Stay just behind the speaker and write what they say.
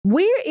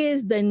Where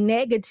is the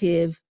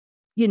negative,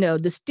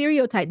 the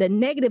stereotype, the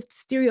negative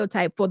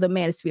stereotype for the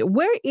manosphere?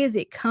 Where is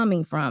it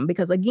coming from?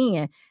 Because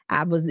again,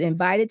 I was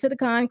invited to the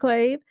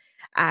conclave.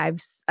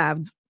 I've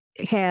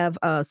have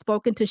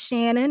spoken to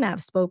Shannon.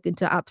 I've spoken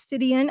to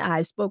Obsidian.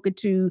 I've spoken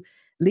to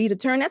Lead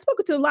Attorney. I've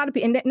spoken to a lot of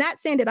people, and not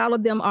saying that all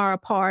of them are a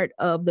part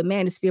of the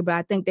manosphere, but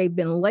I think they've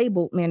been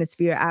labeled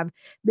manosphere. I've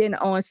been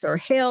on Sir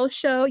Hell's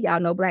show.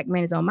 Y'all know Black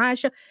Man is on my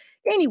show.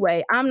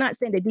 Anyway, I'm not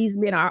saying that these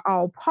men are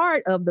all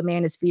part of the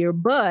manosphere,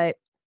 but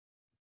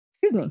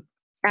excuse me,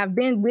 I've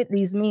been with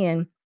these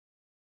men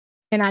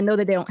and I know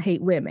that they don't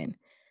hate women.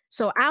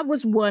 So I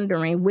was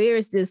wondering, where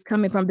is this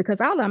coming from?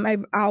 Because all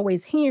I'm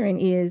always hearing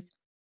is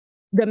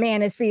the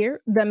manosphere,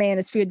 the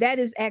manosphere. That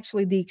is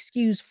actually the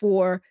excuse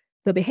for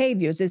the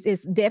behaviors.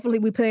 It's definitely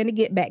we playing the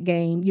get back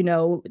game,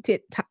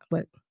 tit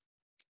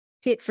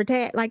for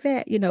tat like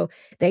that.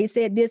 They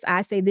said this,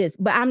 I say this,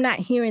 but I'm not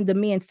hearing the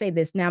men say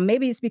this. Now,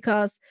 maybe it's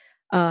because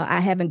I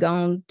haven't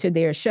gone to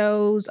their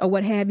shows or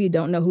what have you,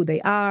 don't know who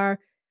they are,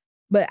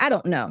 but I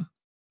don't know.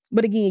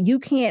 But again, you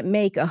can't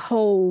make a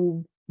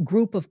whole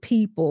group of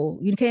people,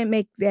 you can't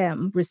make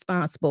them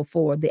responsible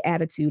for the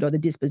attitude or the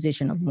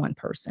disposition of one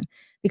person,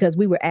 because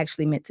we were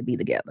actually meant to be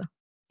together.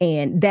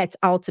 And that's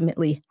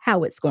ultimately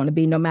how it's going to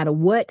be, no matter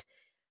what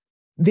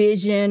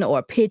vision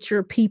or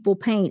picture people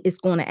paint, it's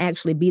going to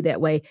actually be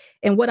that way.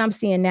 And what I'm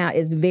seeing now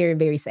is very,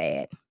 very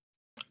sad.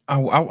 I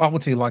will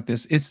tell you like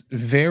this. It's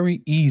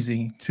very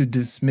easy to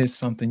dismiss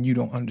something you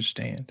don't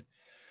understand.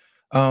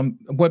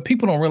 What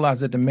people don't realize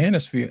that the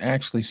manosphere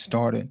actually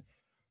started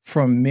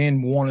from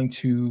men wanting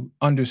to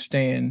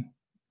understand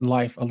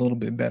life a little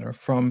bit better,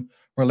 from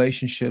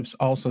relationships,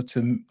 also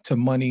to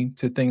money,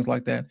 to things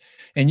like that.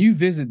 And you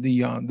visit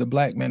the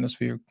Black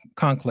Manosphere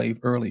conclave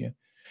earlier,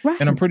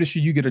 and I'm Right. pretty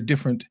sure you get a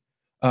different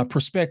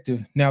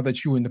perspective now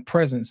that you're in the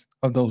presence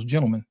of those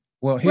gentlemen.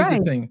 Well, here's the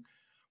Right. thing: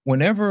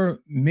 whenever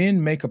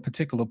men make a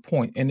particular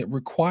point, and it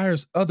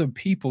requires other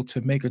people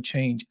to make a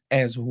change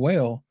as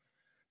well,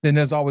 then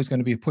there's always going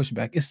to be a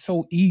pushback. It's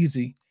so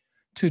easy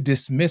to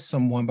dismiss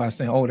someone by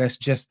saying, "Oh, that's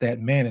just that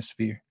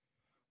manosphere."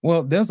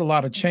 Well, there's a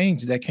lot of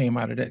change that came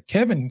out of that.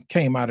 Kevin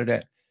came out of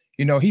that.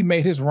 He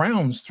made his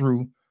rounds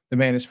through the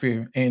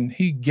manosphere and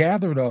he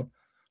gathered up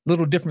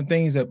little different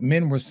things that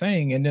men were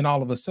saying. And then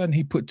all of a sudden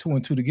he put two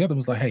and two together,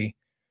 was like, hey,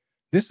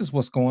 this is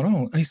what's going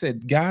on. He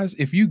said, guys,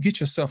 if you get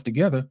yourself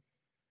together,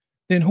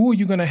 then who are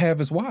you going to have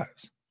as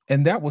wives?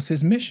 And that was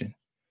his mission.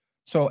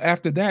 So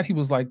after that, he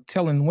was like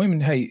telling women,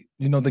 hey,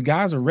 the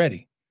guys are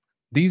ready.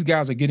 These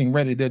guys are getting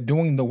ready. They're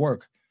doing the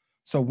work.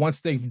 So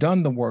once they've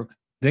done the work,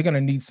 they're going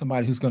to need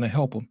somebody who's going to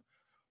help them.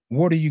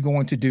 What are you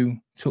going to do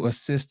to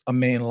assist a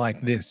man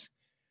like this?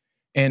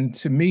 And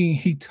to me,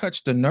 he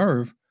touched a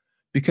nerve,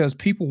 because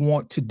people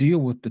want to deal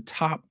with the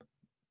top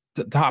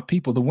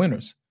people, the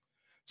winners.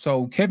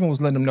 So Kevin was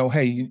letting them know,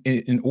 hey,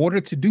 in order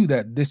to do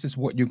that, this is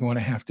what you're going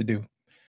to have to do.